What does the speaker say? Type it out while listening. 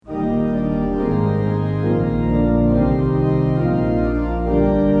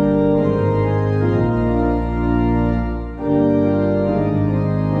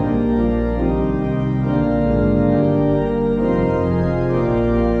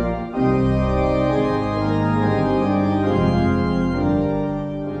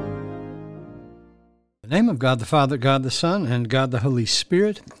name of God the Father, God the Son, and God the Holy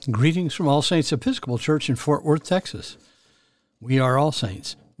Spirit, greetings from All Saints Episcopal Church in Fort Worth, Texas. We are All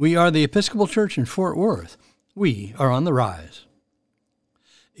Saints. We are the Episcopal Church in Fort Worth. We are on the rise.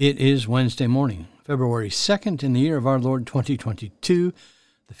 It is Wednesday morning, February 2nd, in the year of our Lord 2022,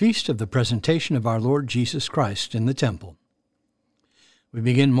 the feast of the presentation of our Lord Jesus Christ in the temple. We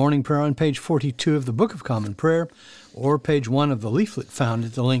begin morning prayer on page 42 of the Book of Common Prayer, or page 1 of the leaflet found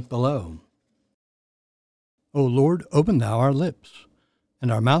at the link below. O Lord, open thou our lips,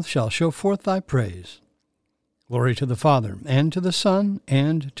 and our mouth shall show forth thy praise. Glory to the Father, and to the Son,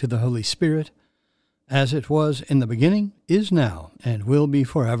 and to the Holy Spirit, as it was in the beginning, is now, and will be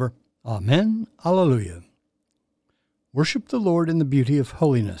forever. Amen. Alleluia. Worship the Lord in the beauty of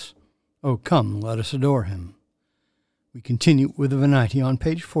holiness. O come, let us adore him. We continue with the Venite on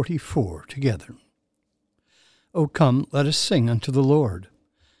page 44 together. O come, let us sing unto the Lord.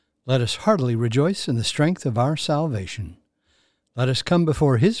 Let us heartily rejoice in the strength of our salvation. Let us come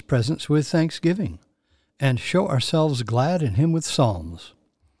before his presence with thanksgiving, and show ourselves glad in him with psalms.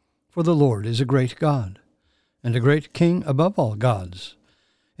 For the Lord is a great God, and a great King above all gods.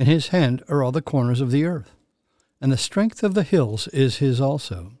 In his hand are all the corners of the earth, and the strength of the hills is his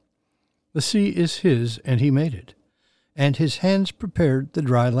also. The sea is his, and he made it, and his hands prepared the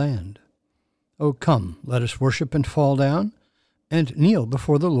dry land. O come, let us worship and fall down, and kneel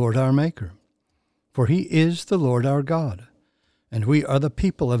before the Lord our Maker. For he is the Lord our God, and we are the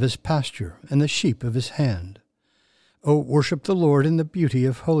people of his pasture, and the sheep of his hand. O worship the Lord in the beauty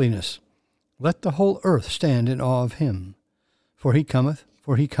of holiness. Let the whole earth stand in awe of him. For he cometh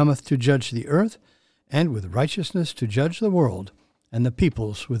to judge the earth, and with righteousness to judge the world, and the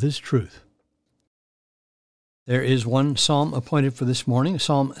peoples with his truth. There is one psalm appointed for this morning,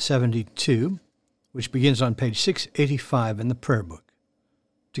 Psalm 72, which begins on page 685 in the prayer book.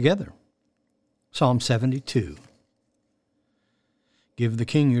 Together, Psalm 72. Give the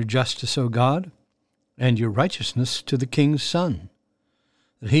king your justice, O God, and your righteousness to the king's son,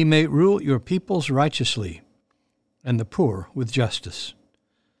 that he may rule your peoples righteously, and the poor with justice,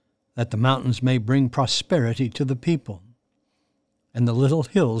 that the mountains may bring prosperity to the people, and the little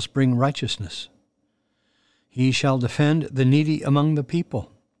hills bring righteousness. He shall defend the needy among the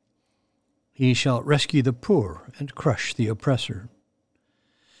people. He shall rescue the poor and crush the oppressor.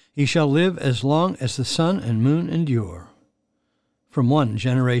 He shall live as long as the sun and moon endure, from one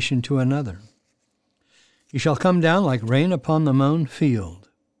generation to another. He shall come down like rain upon the mown field,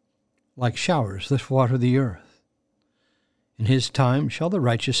 like showers that water the earth. In his time shall the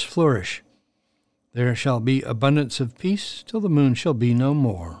righteous flourish. There shall be abundance of peace till the moon shall be no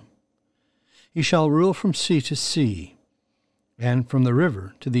more. He shall rule from sea to sea, and from the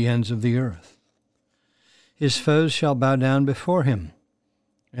river to the ends of the earth. His foes shall bow down before him,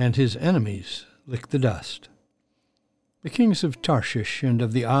 and his enemies lick the dust. The kings of Tarshish and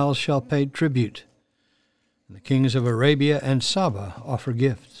of the isles shall pay tribute, and the kings of Arabia and Saba offer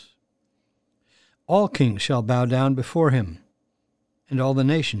gifts. All kings shall bow down before him, and all the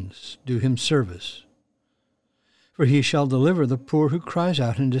nations do him service. For he shall deliver the poor who cries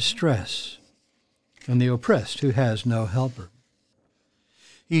out in distress, and the oppressed who has no helper.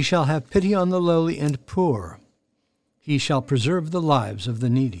 He shall have pity on the lowly and poor. He shall preserve the lives of the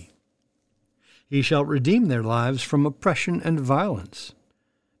needy. He shall redeem their lives from oppression and violence,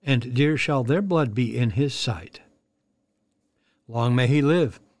 and dear shall their blood be in his sight. Long may he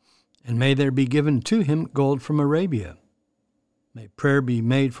live, and may there be given to him gold from Arabia. May prayer be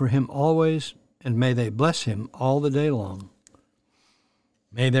made for him always, and may they bless him all the day long.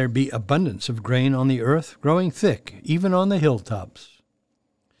 May there be abundance of grain on the earth, growing thick, even on the hilltops.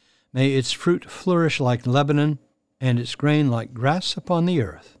 May its fruit flourish like Lebanon, and its grain like grass upon the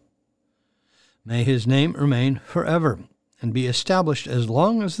earth. May his name remain forever, and be established as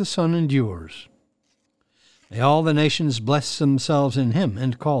long as the sun endures. May all the nations bless themselves in him,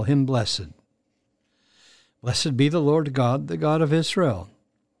 and call him blessed. Blessed be the Lord God, the God of Israel,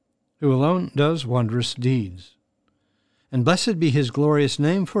 who alone does wondrous deeds. And blessed be his glorious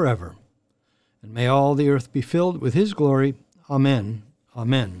name forever. And may all the earth be filled with his glory. Amen.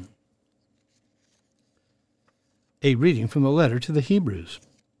 Amen. A reading from the letter to the Hebrews.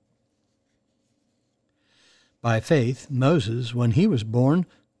 By faith, Moses, when he was born,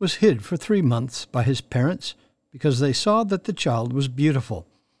 was hid for 3 months by his parents, because they saw that the child was beautiful,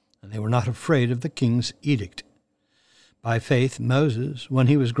 and they were not afraid of the king's edict. By faith, Moses, when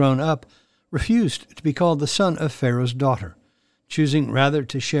he was grown up, refused to be called the son of Pharaoh's daughter, choosing rather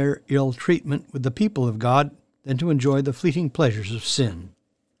to share ill treatment with the people of God than to enjoy the fleeting pleasures of sin.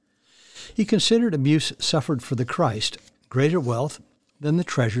 He considered abuse suffered for the Christ greater wealth than the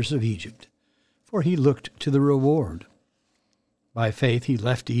treasures of Egypt, for he looked to the reward. By faith he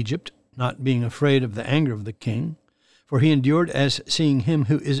left Egypt, not being afraid of the anger of the king, for he endured as seeing him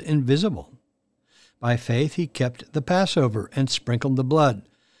who is invisible. By faith he kept the Passover and sprinkled the blood,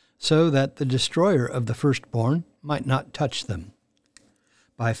 so that the destroyer of the firstborn might not touch them.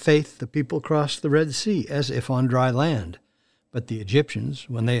 By faith the people crossed the Red Sea as if on dry land, but the Egyptians,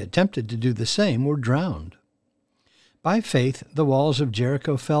 when they attempted to do the same, were drowned. By faith the walls of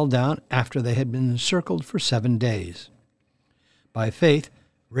Jericho fell down after they had been encircled for 7 days. By faith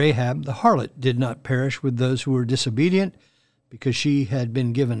Rahab the harlot did not perish with those who were disobedient, because she had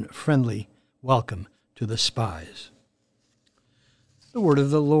been given friendly welcome to the spies. The word of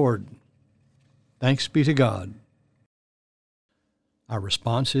the Lord. Thanks be to God. Our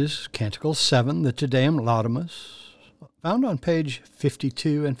response is Canticle 7, the Te Deum Laudamus, found on page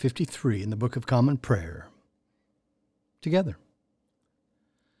 52 and 53 in the Book of Common Prayer. Together.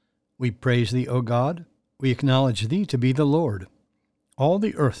 We praise thee, O God. We acknowledge thee to be the Lord. All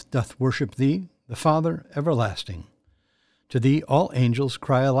the earth doth worship thee, the Father everlasting. To thee all angels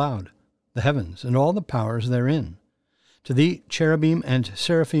cry aloud, the heavens and all the powers therein. To thee cherubim and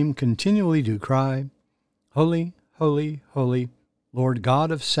seraphim continually do cry, Holy, holy, holy, Lord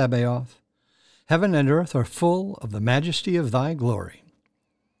God of Sabaoth. Heaven and earth are full of the majesty of thy glory.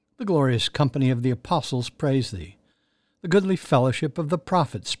 The glorious company of the apostles praise thee. The goodly fellowship of the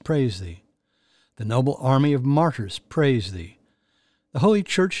prophets praise thee. The noble army of martyrs praise thee. The holy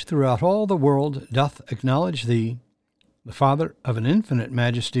church throughout all the world doth acknowledge thee, the Father of an infinite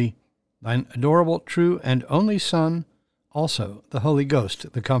majesty, thine adorable, true, and only Son, also the Holy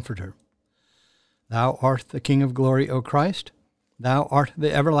Ghost, the Comforter. Thou art the King of glory, O Christ. Thou art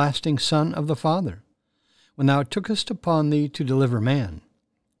the everlasting Son of the Father. When thou tookest upon thee to deliver man,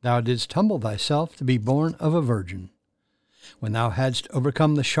 thou didst humble thyself to be born of a virgin. When thou hadst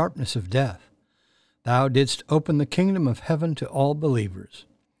overcome the sharpness of death, thou didst open the kingdom of heaven to all believers.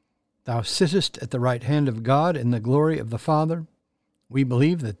 Thou sittest at the right hand of God in the glory of the Father. We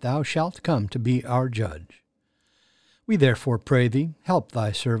believe that thou shalt come to be our judge. We therefore pray thee, help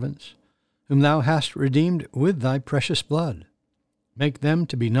thy servants, whom thou hast redeemed with thy precious blood. Make them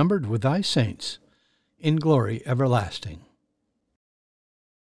to be numbered with thy saints in glory everlasting.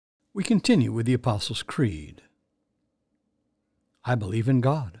 We continue with the Apostles' Creed. I believe in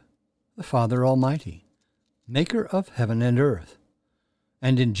God, the Father Almighty, maker of heaven and earth,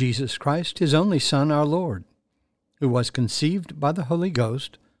 and in Jesus Christ, his only Son, our Lord, who was conceived by the Holy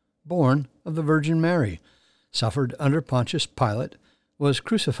Ghost, born of the Virgin Mary, suffered under Pontius Pilate, was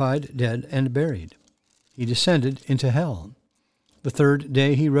crucified, dead, and buried. He descended into hell. The third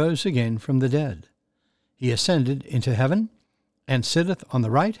day he rose again from the dead. He ascended into heaven, and sitteth on the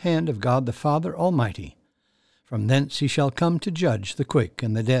right hand of God the Father Almighty. From thence he shall come to judge the quick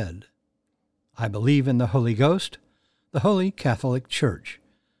and the dead. I believe in the Holy Ghost, the Holy Catholic Church,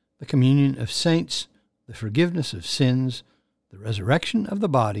 the communion of saints, the forgiveness of sins, the resurrection of the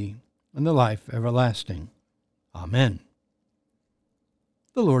body, and the life everlasting. Amen.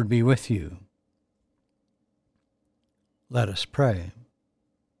 The Lord be with you. Let us pray.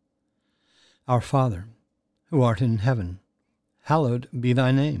 Our Father, who art in heaven, hallowed be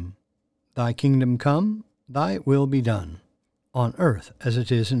thy name. Thy kingdom come, thy will be done, on earth as it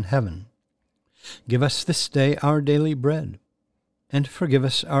is in heaven. Give us this day our daily bread, and forgive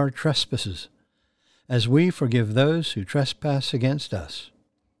us our trespasses, as we forgive those who trespass against us.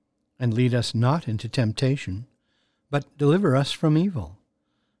 And lead us not into temptation, but deliver us from evil.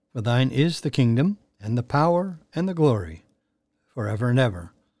 For thine is the kingdom, and the power, and the glory, forever and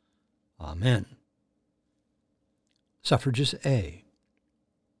ever. Amen. Suffrages A.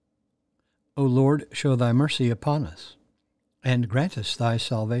 O Lord, show thy mercy upon us, and grant us thy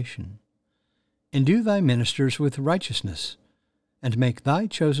salvation. Endue thy ministers with righteousness, and make thy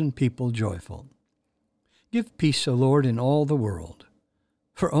chosen people joyful. Give peace, O Lord, in all the world,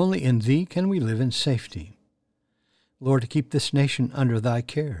 for only in thee can we live in safety. Lord, keep this nation under thy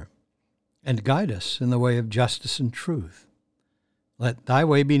care, and guide us in the way of justice and truth. Let thy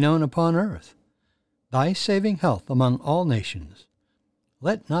way be known upon earth, thy saving health among all nations.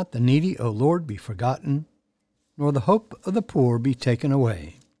 Let not the needy, O Lord, be forgotten, nor the hope of the poor be taken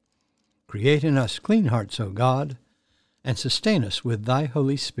away. Create in us clean hearts, O God, and sustain us with thy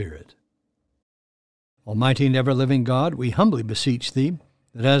Holy Spirit. Almighty and ever-living God, we humbly beseech thee,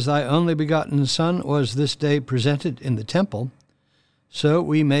 that as thy only begotten Son was this day presented in the temple, so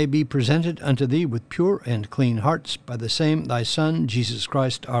we may be presented unto thee with pure and clean hearts by the same thy Son, Jesus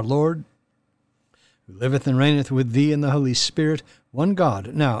Christ our Lord, who liveth and reigneth with thee in the Holy Spirit, one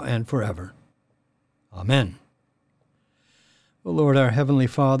God, now and forever. Amen. O Lord, our heavenly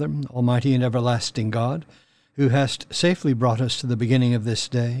Father, almighty and everlasting God, who hast safely brought us to the beginning of this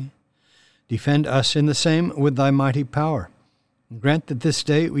day, defend us in the same with thy mighty power. Grant that this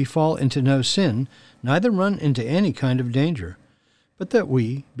day we fall into no sin, neither run into any kind of danger, but that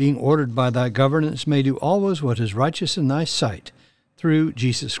we, being ordered by thy governance, may do always what is righteous in thy sight, through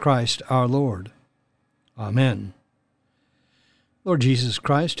Jesus Christ our Lord. Amen. Lord Jesus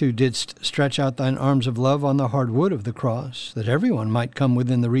Christ, who didst stretch out thine arms of love on the hard wood of the cross, that everyone might come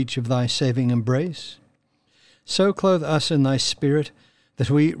within the reach of thy saving embrace, so clothe us in thy Spirit,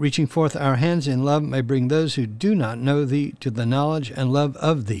 that we, reaching forth our hands in love, may bring those who do not know thee to the knowledge and love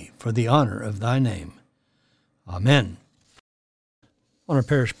of thee, for the honor of thy name. Amen. On our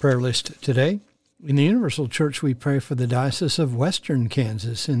parish prayer list today, in the Universal Church we pray for the Diocese of Western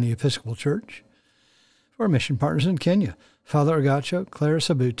Kansas in the Episcopal Church, for our mission partners in Kenya, Father Agacho, Clara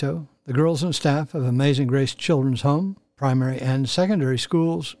Sabuto, the girls and staff of Amazing Grace Children's Home, primary and secondary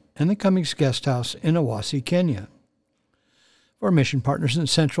schools, and the Cummings Guest House in Awasi, Kenya. For our mission partners in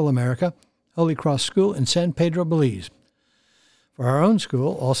Central America, Holy Cross School in San Pedro, Belize. For our own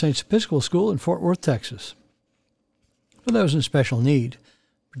school, All Saints Episcopal School in Fort Worth, Texas. For those in special need,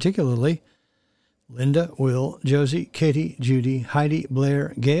 particularly Linda, Will, Josie, Katie, Judy, Heidi,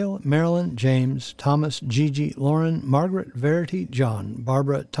 Blair, Gail, Marilyn, James, Thomas, Gigi, Lauren, Margaret, Verity, John,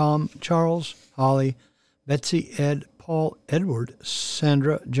 Barbara, Tom, Charles, Holly, Betsy, Ed, Paul, Edward,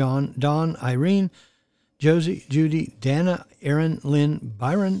 Sandra, John, Don, Irene, Josie, Judy, Dana, Aaron, Lynn,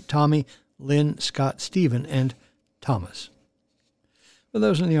 Byron, Tommy, Lynn, Scott, Stephen, and Thomas. For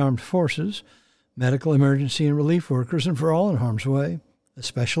those in the armed forces, medical, emergency, and relief workers, and for all in harm's way,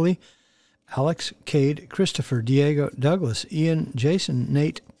 especially Alex, Cade, Christopher, Diego, Douglas, Ian, Jason,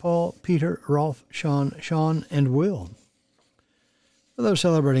 Nate, Paul, Peter, Rolf, Sean, and Will. For those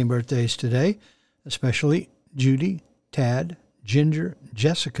celebrating birthdays today, especially Judy, Tad, Ginger,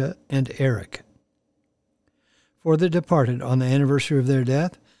 Jessica, and Eric. For the departed on the anniversary of their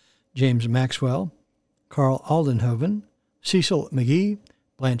death, James Maxwell, Carl Aldenhoven, Cecil McGee,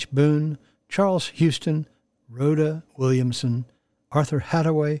 Blanche Boone, Charles Houston, Rhoda Williamson, Arthur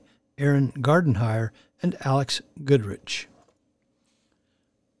Hathaway, Aaron Gardenhire, and Alex Goodrich.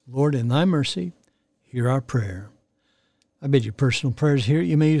 Lord, in thy mercy, hear our prayer. I bid you personal prayers here.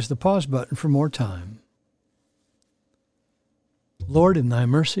 You may use the pause button for more time. Lord, in thy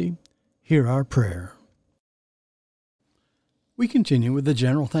mercy, hear our prayer. We continue with the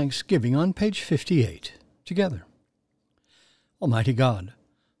general thanksgiving on page 58, together. Almighty God,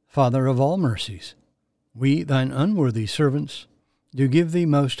 Father of all mercies, we, thine unworthy servants, do give thee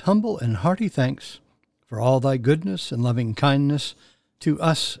most humble and hearty thanks for all thy goodness and loving kindness to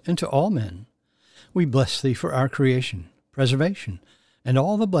us and to all men. We bless thee for our creation, preservation, and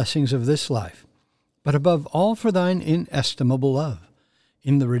all the blessings of this life, but above all for thine inestimable love,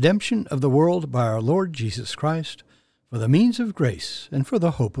 in the redemption of the world by our Lord Jesus Christ, for the means of grace and for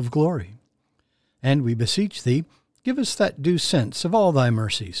the hope of glory. And we beseech thee, give us that due sense of all thy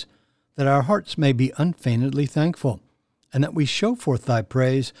mercies, that our hearts may be unfeignedly thankful, and that we show forth thy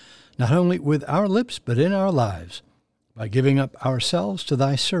praise, not only with our lips, but in our lives, by giving up ourselves to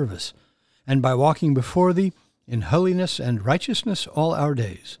thy service, and by walking before thee in holiness and righteousness all our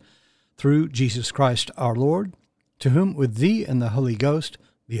days, through Jesus Christ our Lord, to whom with thee and the Holy Ghost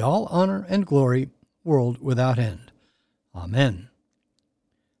be all honor and glory, world without end. Amen.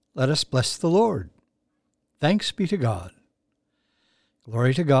 Let us bless the Lord. Thanks be to God.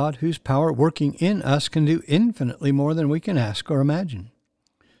 Glory to God, whose power working in us can do infinitely more than we can ask or imagine.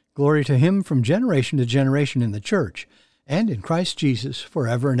 Glory to him from generation to generation in the Church, and in Christ Jesus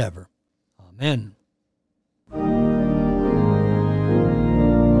forever and ever. Amen.